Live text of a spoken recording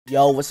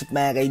Yo, what's up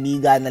mga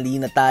kaibigan?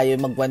 Nalina tayo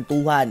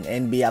magkwentuhan.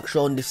 NBA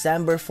aksyon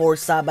December 4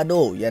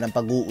 Sabado. Yan ang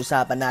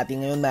pag-uusapan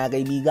natin ngayon mga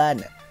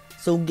kaibigan.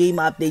 So game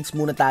updates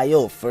muna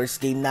tayo. First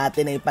game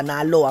natin ay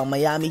panalo ang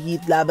Miami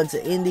Heat laban sa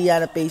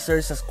Indiana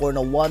Pacers sa score na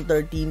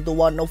 113-104.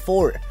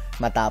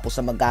 Matapos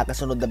ang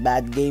magkakasunod na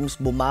bad games,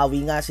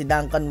 bumawi nga si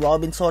Duncan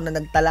Robinson na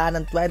nagtala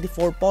ng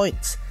 24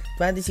 points.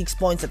 26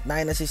 points at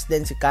 9 assists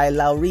din si Kyle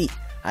Lowry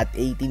at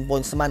 18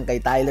 points naman kay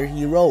Tyler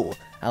Hero.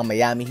 Ang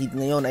Miami Heat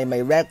ngayon ay may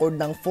record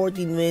ng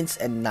 14 wins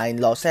and 9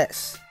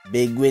 losses.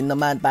 Big win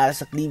naman para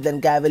sa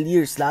Cleveland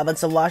Cavaliers laban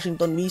sa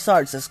Washington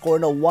Wizards sa score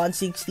na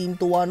 116-101.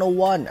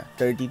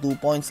 32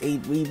 points,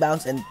 8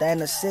 rebounds and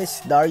 10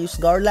 assists Darius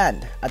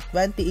Garland at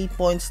 28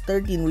 points,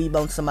 13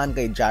 rebounds naman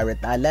kay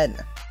Jarrett Allen.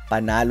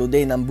 Panalo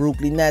din ang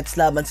Brooklyn Nets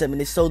laban sa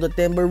Minnesota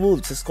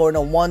Timberwolves sa score na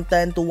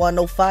 110-105.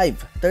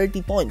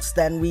 30 points,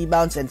 10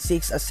 rebounds and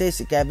 6 assists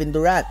si Kevin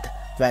Durant.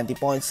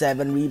 20.7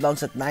 rebounds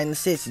at 9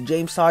 assists si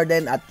James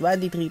Harden at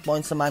 23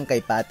 points naman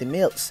kay Patty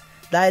Mills.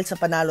 Dahil sa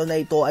panalo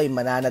na ito ay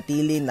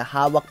mananatili na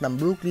hawak ng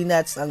Brooklyn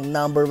Nets ang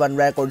number 1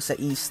 record sa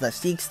East na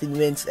 16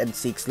 wins and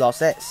 6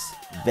 losses.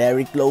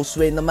 Very close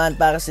win naman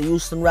para sa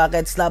Houston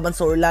Rockets laban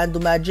sa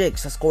Orlando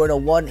Magic sa score na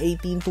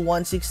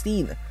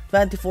 118-116.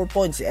 24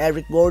 points si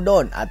Eric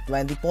Gordon at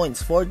 20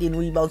 points, 14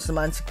 rebounds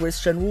naman si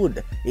Christian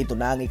Wood. Ito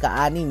na ang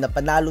ika-6 na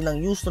panalo ng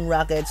Houston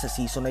Rockets sa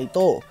season na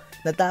ito.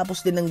 Natapos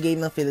din ang game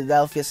ng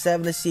Philadelphia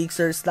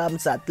 76ers laban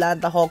sa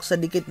Atlanta Hawks sa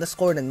dikit na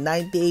score ng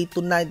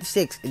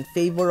 98-96 in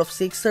favor of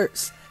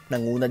Sixers.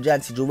 Nanguna dyan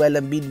si Joel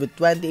Embiid with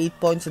 28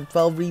 points and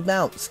 12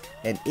 rebounds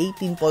and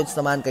 18 points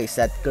naman kay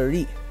Seth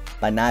Curry.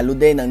 Panalo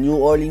din ang New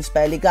Orleans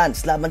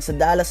Pelicans laban sa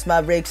Dallas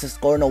Mavericks sa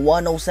score na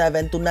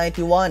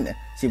 107-91.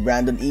 Si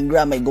Brandon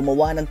Ingram ay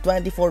gumawa ng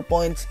 24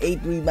 points, 8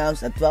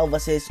 rebounds at 12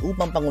 assists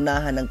upang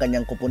pangunahan ng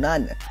kanyang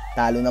kupunan.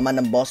 Talo naman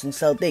ng Boston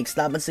Celtics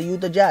laban sa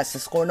Utah Jazz sa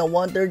score na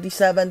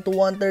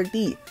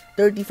 137-130.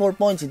 34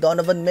 points si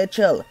Donovan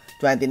Mitchell,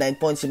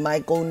 29 points si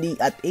Mike Conley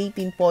at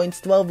 18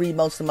 points, 12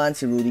 rebounds naman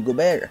si Rudy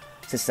Gobert.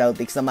 Sa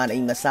Celtics naman ay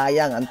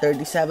nasayang ang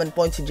 37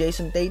 points si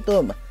Jason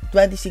Tatum,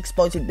 26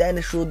 points si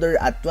Dennis Schroeder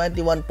at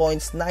 21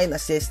 points, 9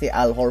 assists ni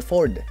Al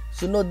Horford.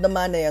 Sunod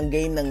naman ay ang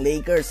game ng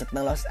Lakers at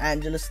ng Los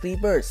Angeles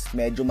Clippers.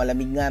 Medyo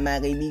malamig nga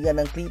mga kaibigan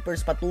ng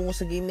Clippers patungo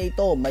sa game na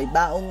ito. May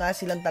baong nga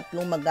silang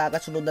tatlong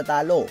magkakasunod na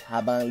talo,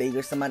 habang ang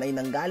Lakers naman ay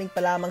nanggaling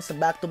pa lamang sa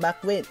back-to-back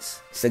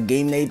wins. Sa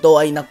game na ito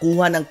ay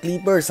nakuha ng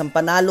Clippers ang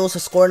panalo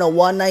sa score na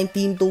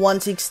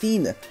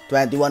 119-116.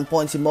 21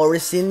 points si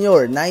Morris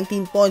Sr.,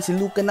 19 points si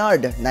Luke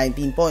Kennard,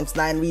 19 points,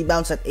 9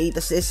 rebounds at 8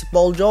 assists si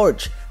Paul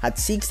George at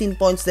 16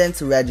 points din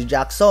si Reggie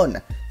Jackson.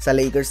 Sa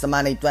Lakers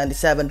naman ay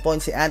 27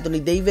 points si Anthony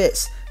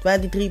Davis,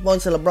 23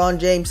 points si LeBron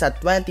James at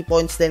 20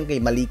 points din kay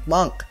Malik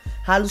Monk.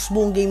 Halos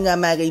buong game nga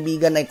mga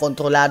kaibigan ay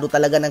kontrolado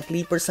talaga ng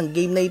Clippers ang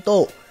game na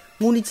ito.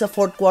 Ngunit sa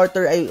fourth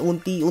quarter ay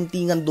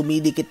unti-unti ngang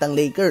dumidikit ang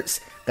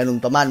Lakers.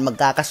 Ganun pa man,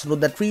 magkakasunod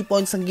na 3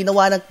 points ang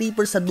ginawa ng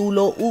Clippers sa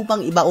dulo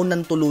upang ibaon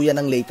ng tuluyan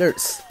ng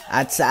Lakers.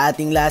 At sa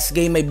ating last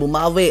game ay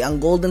bumawi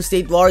ang Golden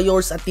State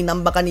Warriors at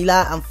tinambakan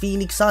nila ang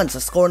Phoenix Suns sa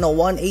score na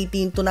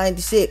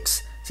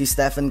 118-96. Si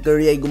Stephen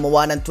Curry ay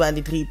gumawa ng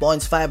 23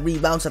 points, 5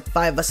 rebounds at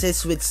 5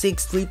 assists with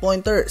 6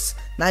 3-pointers.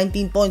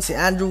 19 points si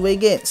Andrew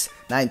Wiggins,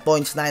 9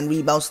 points, 9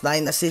 rebounds,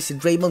 9 assists si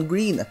Draymond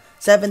Green,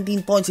 17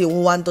 points si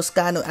Juan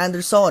Toscano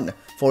Anderson,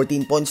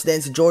 14 points din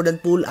si Jordan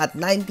Poole at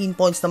 19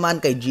 points naman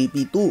kay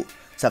GP2.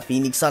 Sa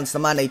Phoenix Suns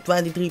naman ay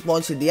 23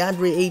 points si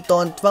DeAndre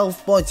Ayton,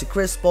 12 points si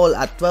Chris Paul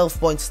at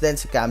 12 points din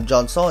si Cam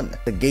Johnson.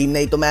 Sa game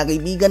na ito mga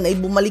kaibigan ay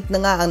bumalik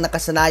na nga ang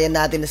nakasanayan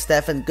natin na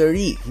Stephen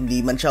Curry.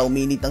 Hindi man siya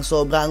uminit ng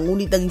sobra,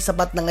 ngunit naging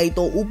sapat na nga ito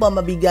upang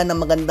mabigyan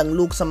ng magandang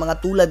look sa mga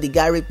tulad ni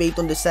Gary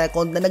Payton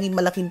II na naging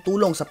malaking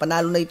tulong sa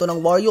panalo na ito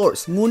ng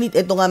Warriors. Ngunit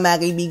ito nga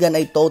mga kaibigan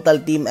ay total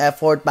team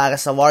effort para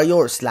sa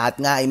Warriors. Lahat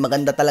nga ay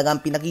maganda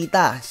talagang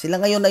pinakita. Sila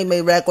ngayon ay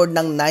may record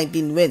ng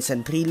 19 wins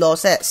and 3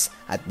 losses.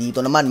 At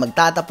dito naman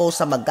magtatapos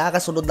sa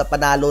magkakasunod na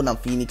panalo ng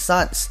Phoenix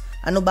Suns.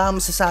 Ano ba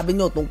ang masasabi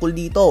nyo tungkol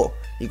dito?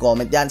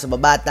 I-comment yan sa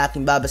baba at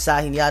aking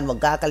babasahin yan.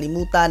 Huwag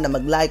kakalimutan na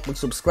mag-like,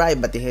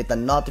 mag-subscribe at i-hit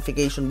ang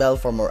notification bell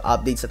for more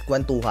updates at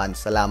kwentuhan.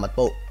 Salamat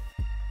po.